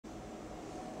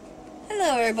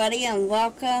Hello everybody and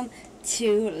welcome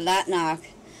to Latnock.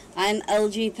 I'm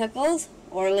LG Pickles,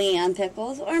 or Leon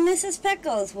Pickles, or Mrs.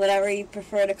 Pickles, whatever you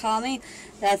prefer to call me,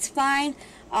 that's fine.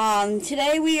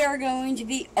 Today we are going to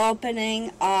be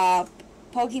opening up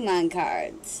Pokemon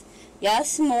cards.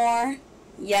 Yes, more.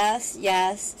 Yes,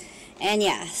 yes, and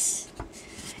yes.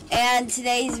 And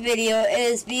today's video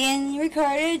is being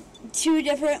recorded two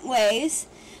different ways.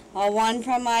 One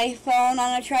from my phone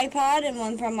on a tripod and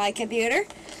one from my computer.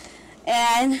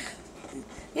 And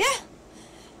yeah,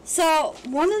 so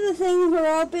one of the things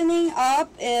we're opening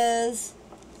up is,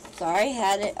 sorry,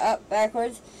 had it up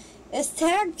backwards, is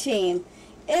Tag Team.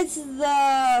 It's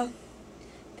the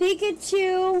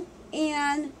Pikachu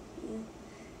and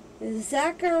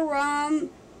Zekrom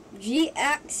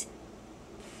GX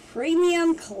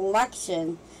Premium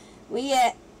Collection. We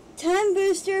get 10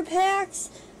 booster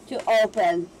packs to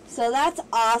open, so that's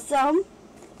awesome.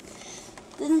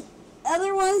 The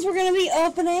other ones we're going to be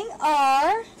opening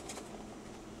are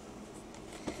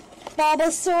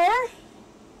Bulbasaur.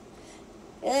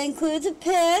 It includes a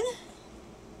pin,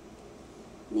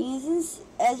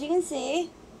 as you can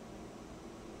see.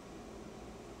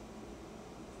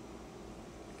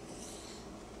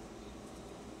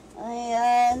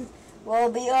 And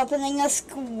we'll be opening a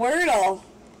Squirtle.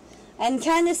 I'm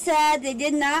kind of sad they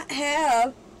did not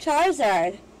have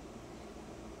Charizard.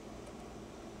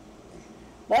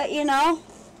 But, you know,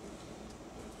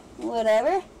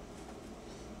 whatever.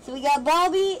 So we got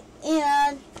Bulby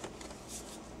and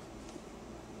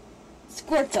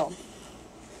Squirtle.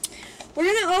 We're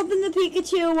going to open the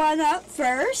Pikachu one up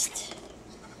first.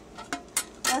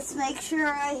 Let's make sure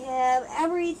I have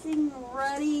everything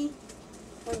ready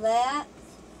for that.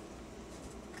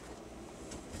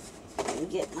 Let me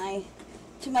get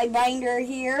to my binder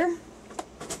here.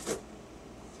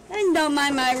 And don't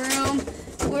mind my room.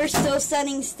 We're still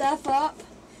setting stuff up.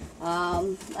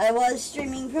 I was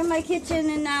streaming from my kitchen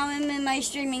and now I'm in my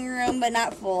streaming room, but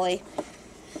not fully.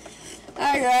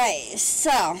 Alright,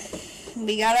 so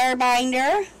we got our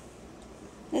binder.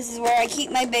 This is where I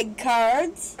keep my big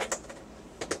cards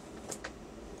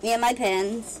and my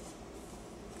pens.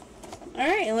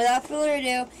 Alright, and without further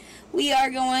ado, we are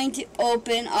going to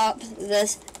open up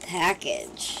this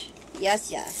package. Yes,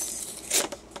 yes.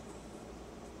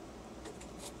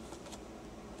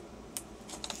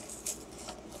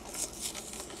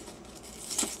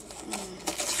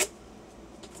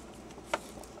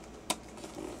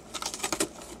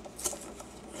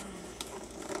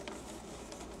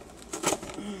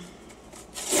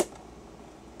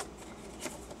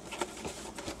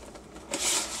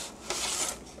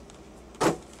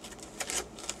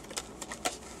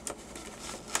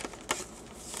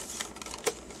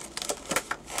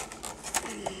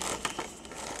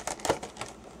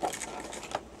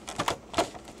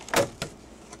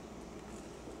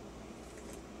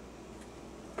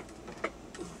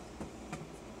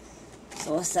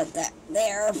 So we'll set that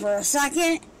there for a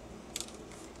second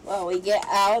while we get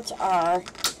out our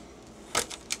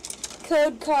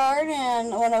code card and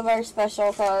one of our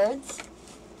special cards.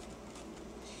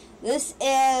 This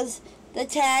is the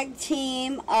Tag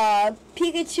Team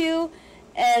Pikachu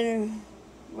and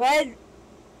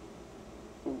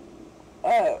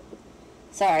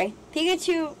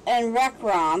Pikachu and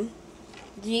Zekrom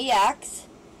GX.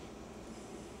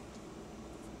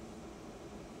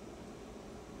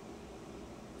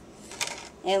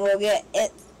 And we'll get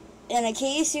it in a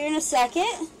case here in a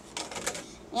second.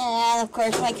 And, of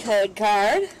course, my code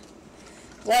card.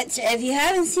 Which, if you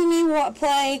haven't seen me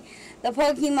play the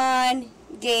Pokemon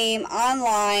game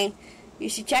online, you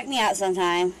should check me out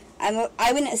sometime.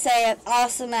 I wouldn't say I'm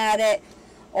awesome at it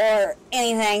or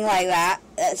anything like that.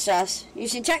 It's just, you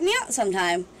should check me out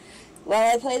sometime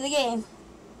while I play the game.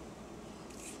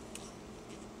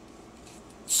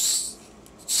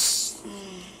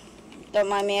 Don't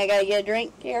mind me, I gotta get a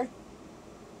drink here.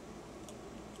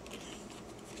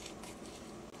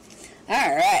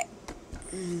 Alright.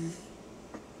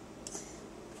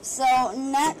 So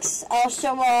next I'll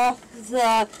show off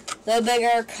the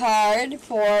bigger card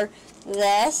for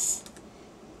this.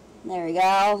 There we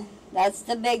go. That's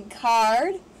the big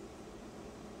card.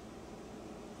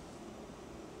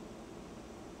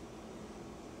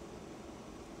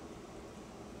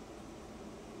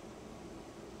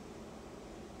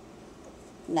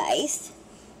 Nice.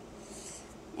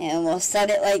 And we'll set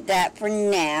it like that for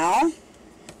now.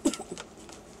 And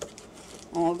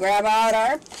we'll grab out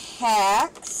our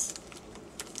packs.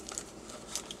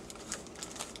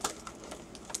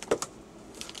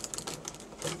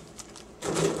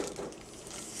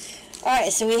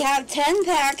 Alright, so we have 10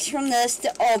 packs from this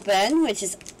to open, which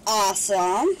is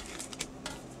awesome.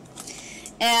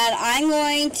 And I'm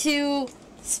going to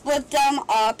split them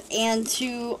up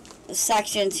into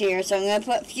sections here. So I'm going to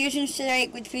put Fusion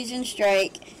Strike with Fusion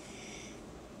Strike,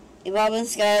 Evolving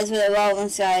Skies with Evolving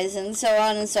Skies, and so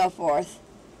on and so forth.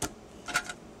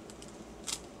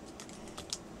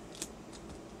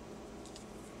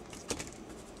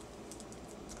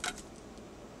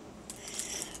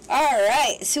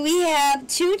 Alright, so we have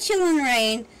 2 Chillin'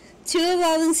 Rain, 2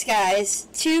 Evolving Skies,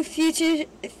 2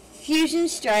 Fusion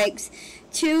Strikes,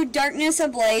 2 Darkness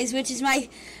Ablaze, which is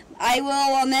I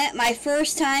will admit, my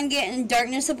first time getting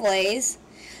Darkness Ablaze.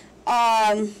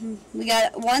 We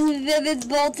got 1 Vivid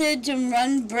Voltage and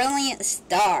 1 Brilliant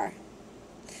Star.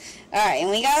 Alright, and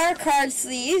we got our card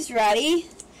sleeves ready.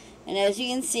 And as you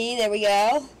can see, there we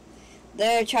go.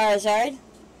 There, Charizard.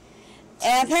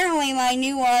 And apparently my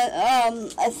new one,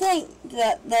 I think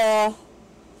that the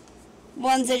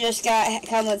ones I just got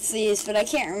come with sleeves, but I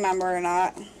can't remember or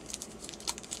not.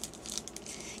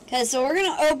 Okay, so we're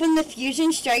going to open the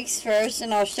Fusion Strikes first,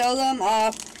 and I'll show them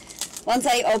off once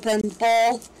I open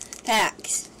both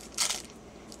packs.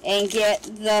 And get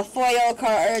the foil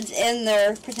cards in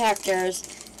their protectors,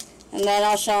 and then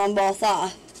I'll show them both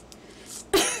off.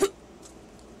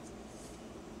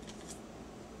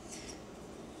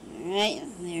 Alright,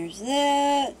 there's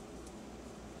that.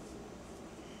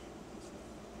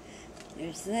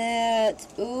 There's that.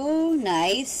 Ooh,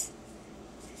 nice.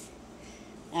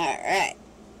 Alright.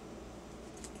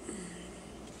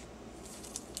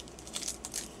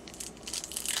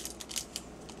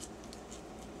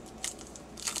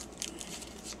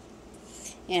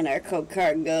 And our code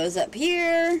card goes up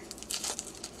here.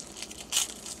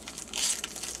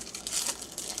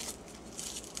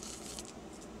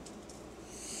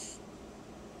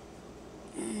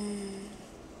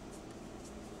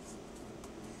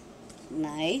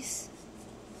 Nice.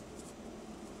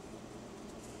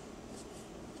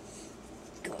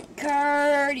 Code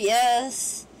card,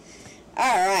 yes.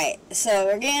 Alright, so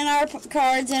we're getting our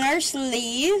cards in our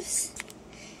sleeves.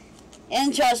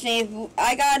 And trust me, if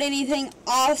I got anything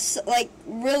awesome, like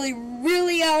really,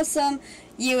 really awesome,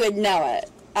 you would know it.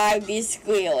 I'd be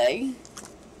squealing.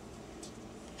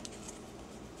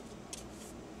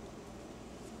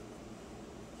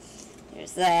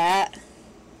 There's that.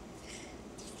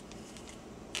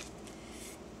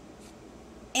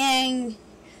 And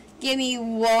give me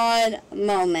one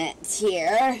moment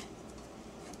here.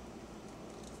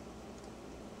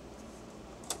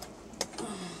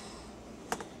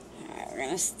 Alright, we're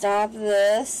gonna stop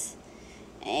this.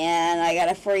 And I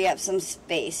gotta free up some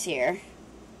space here.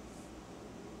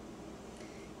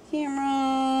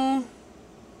 Camera.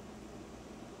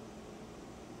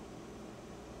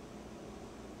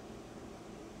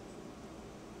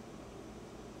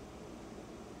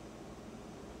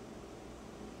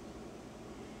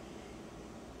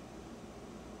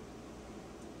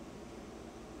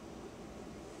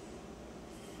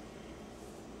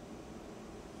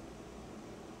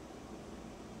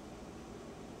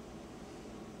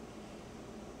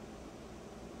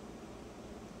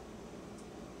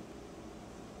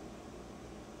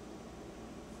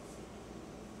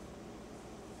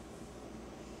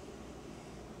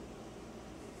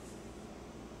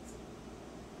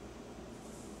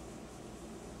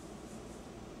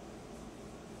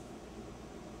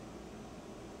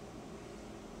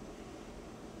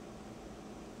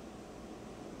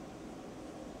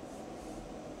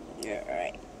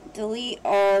 Alright, delete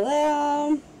all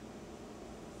that.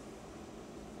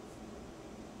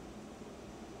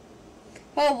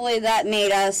 Hopefully that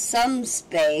made us some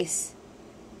space.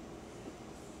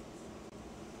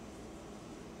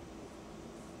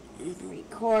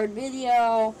 Record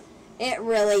video. It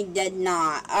really did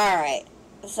not. Alright,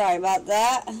 sorry about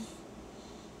that.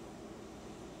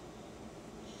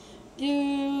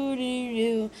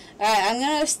 Alright, I'm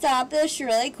going to stop this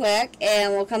really quick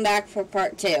and we'll come back for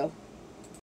part 2.